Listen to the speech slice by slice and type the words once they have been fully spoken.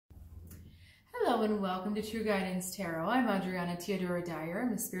Hello and welcome to True Guidance Tarot. I'm Adriana Teodoro-Dier.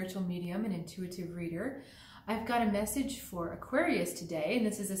 I'm a spiritual medium and intuitive reader. I've got a message for Aquarius today, and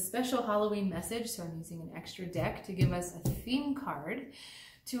this is a special Halloween message, so I'm using an extra deck to give us a theme card.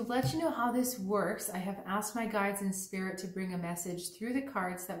 To let you know how this works, I have asked my guides in spirit to bring a message through the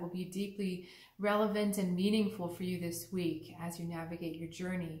cards that will be deeply relevant and meaningful for you this week as you navigate your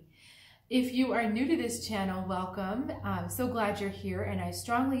journey. If you are new to this channel, welcome. I'm so glad you're here, and I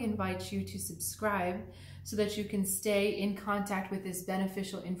strongly invite you to subscribe so that you can stay in contact with this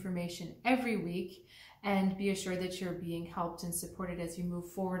beneficial information every week and be assured that you're being helped and supported as you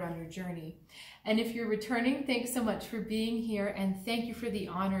move forward on your journey. And if you're returning, thanks so much for being here, and thank you for the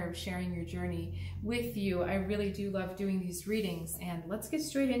honor of sharing your journey with you. I really do love doing these readings, and let's get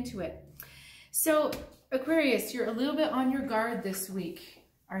straight into it. So Aquarius, you're a little bit on your guard this week.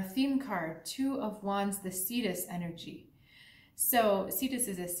 Our theme card, Two of Wands, the Cetus energy. So Cetus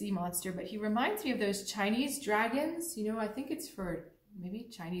is a sea monster, but he reminds me of those Chinese dragons. You know, I think it's for maybe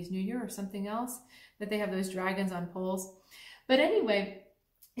Chinese New Year or something else that they have those dragons on poles. But anyway,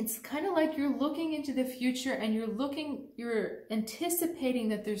 it's kind of like you're looking into the future and you're anticipating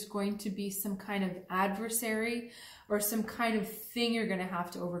that there's going to be some kind of adversary or some kind of thing you're going to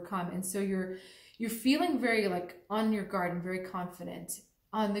have to overcome. And so you're feeling very like on your guard and very confident.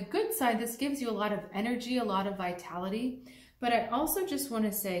 On the good side, this gives you a lot of energy, a lot of vitality. But I also just want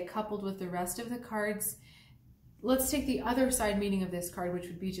to say, coupled with the rest of the cards, let's take the other side meaning of this card, which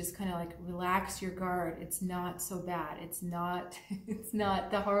would be just kind of like relax your guard. It's not so bad. It's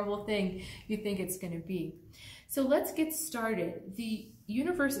not the horrible thing you think it's going to be. So let's get started. The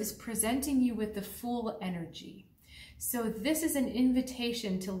universe is presenting you with the Fool energy. So this is an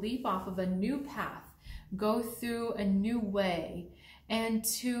invitation to leap off of a new path, go through a new way, and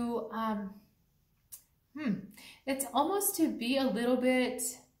to, it's almost to be a little bit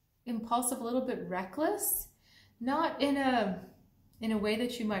impulsive, a little bit reckless, not in a way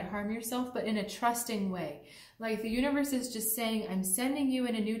that you might harm yourself, but in a trusting way. Like the universe is just saying, I'm sending you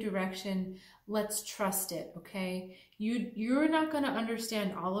in a new direction. Let's trust it, okay? You're not going to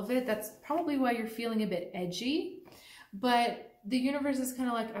understand all of it. That's probably why you're feeling a bit edgy, but the universe is kind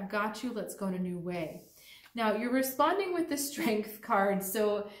of like, I've got you. Let's go in a new way. Now, you're responding with the Strength card,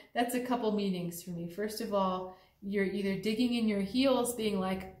 so that's a couple meanings for me. First of all, you're either digging in your heels, being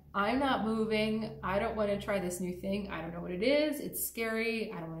like, I'm not moving, I don't want to try this new thing, I don't know what it is, it's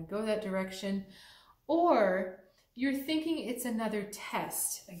scary, I don't want to go that direction. Or you're thinking it's another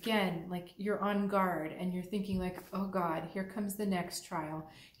test. Again, like you're on guard and you're thinking like, oh God, here comes the next trial,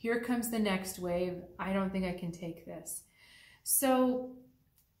 here comes the next wave, I don't think I can take this. So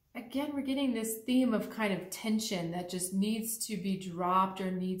again, we're getting this theme of kind of tension that just needs to be dropped or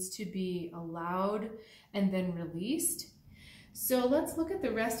needs to be allowed and then released. So let's look at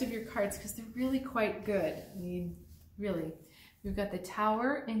the rest of your cards because they're really quite good. I mean, really. We've got the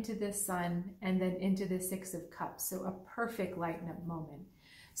Tower into the Sun and then into the Six of Cups. So a perfect lighten up moment.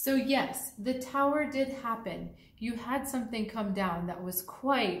 So yes, the Tower did happen. You had something come down that was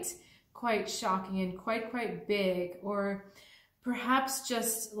quite shocking and quite big, or perhaps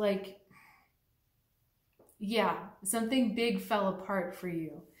just like, yeah, something big fell apart for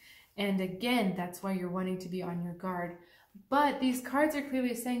you. And again, that's why you're wanting to be on your guard. But these cards are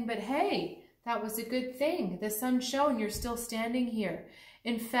clearly saying, but hey, that was a good thing. The sun shone, you're still standing here.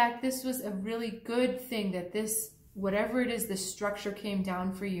 In fact, this was a really good thing that this, whatever it is, the structure came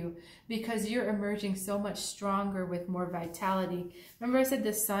down for you because you're emerging so much stronger with more vitality. Remember I said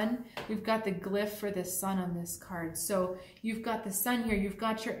the sun? We've got the glyph for the sun on this card. So you've got the sun here, you've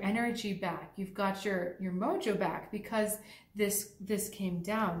got your energy back, you've got your mojo back because this came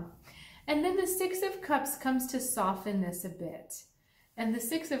down. And then the Six of Cups comes to soften this a bit. And the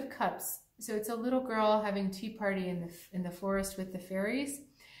Six of Cups, so it's a little girl having tea party in the forest with the fairies.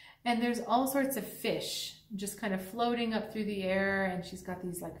 And there's all sorts of fish just kind of floating up through the air, and she's got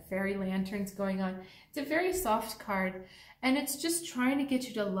these like fairy lanterns going on. It's a very soft card, and it's just trying to get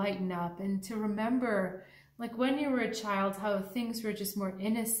you to lighten up and to remember, like when you were a child, how things were just more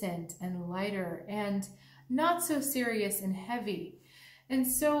innocent and lighter and not so serious and heavy. And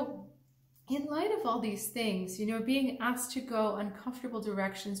so in light of all these things, you know, being asked to go uncomfortable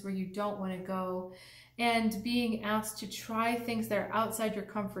directions where you don't want to go, and being asked to try things that are outside your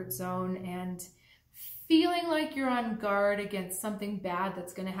comfort zone, and feeling like you're on guard against something bad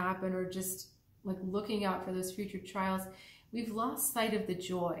that's going to happen, or just like looking out for those future trials, we've lost sight of the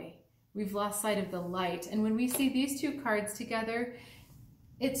joy. We've lost sight of the light. And when we see these two cards together,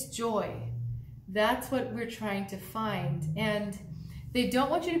 it's joy. That's what we're trying to find. And They don't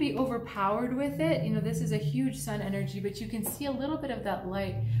want you to be overpowered with it. You know, this is a huge sun energy, but you can see a little bit of that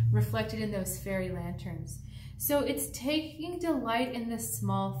light reflected in those fairy lanterns. So it's taking delight in the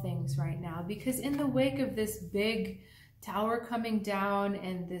small things right now, because in the wake of this big tower coming down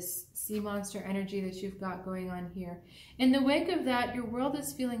and this sea monster energy that you've got going on here, in the wake of that, your world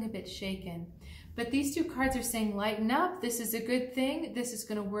is feeling a bit shaken. But these two cards are saying, lighten up. This is a good thing. This is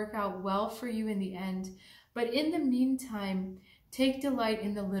going to work out well for you in the end. But in the meantime, take delight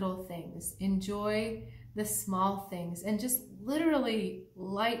in the little things. Enjoy the small things and just literally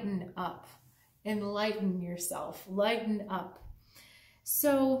lighten up. Enlighten yourself. Lighten up.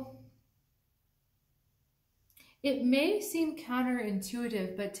 So it may seem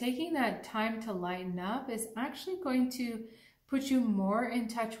counterintuitive, but taking that time to lighten up is actually going to put you more in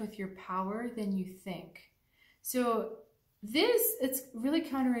touch with your power than you think. So it's really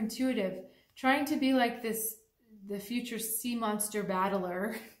counterintuitive. Trying to be like the future sea monster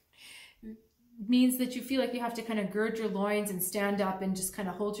battler means that you feel like you have to kind of gird your loins and stand up and just kind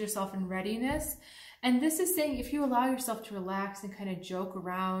of hold yourself in readiness. And this is saying if you allow yourself to relax and kind of joke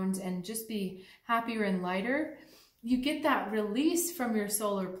around and just be happier and lighter, you get that release from your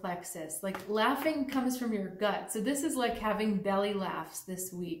solar plexus. Like laughing comes from your gut. So this is like having belly laughs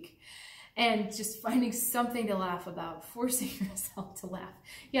this week and just finding something to laugh about, forcing yourself to laugh.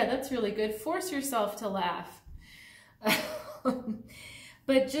 Yeah, that's really good. Force yourself to laugh.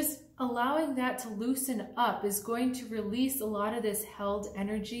 But just allowing that to loosen up is going to release a lot of this held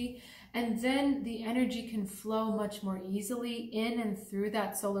energy, and then the energy can flow much more easily in and through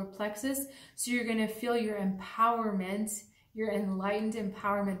that solar plexus. So you're going to feel your empowerment, your enlightened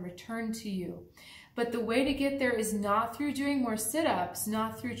empowerment return to you. But the way to get there is not through doing more sit-ups,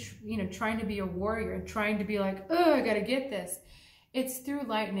 not through trying to be a warrior and trying to be like, oh, I got to get this. It's through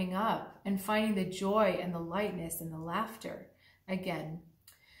lightening up and finding the joy and the lightness and the laughter again.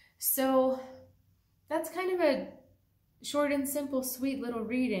 So that's kind of a short and simple, sweet little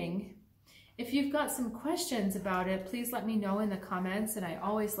reading. If you've got some questions about it, please let me know in the comments, and I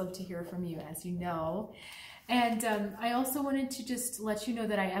always love to hear from you, as you know. And I also wanted to just let you know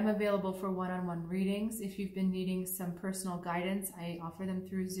that I am available for one-on-one readings. If you've been needing some personal guidance, I offer them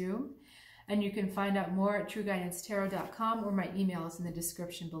through Zoom. And you can find out more at trueguidancetarot.com, or my email is in the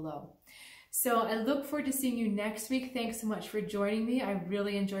description below. So I look forward to seeing you next week. Thanks so much for joining me. I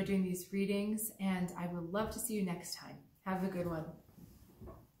really enjoy doing these readings, and I would love to see you next time. Have a good one.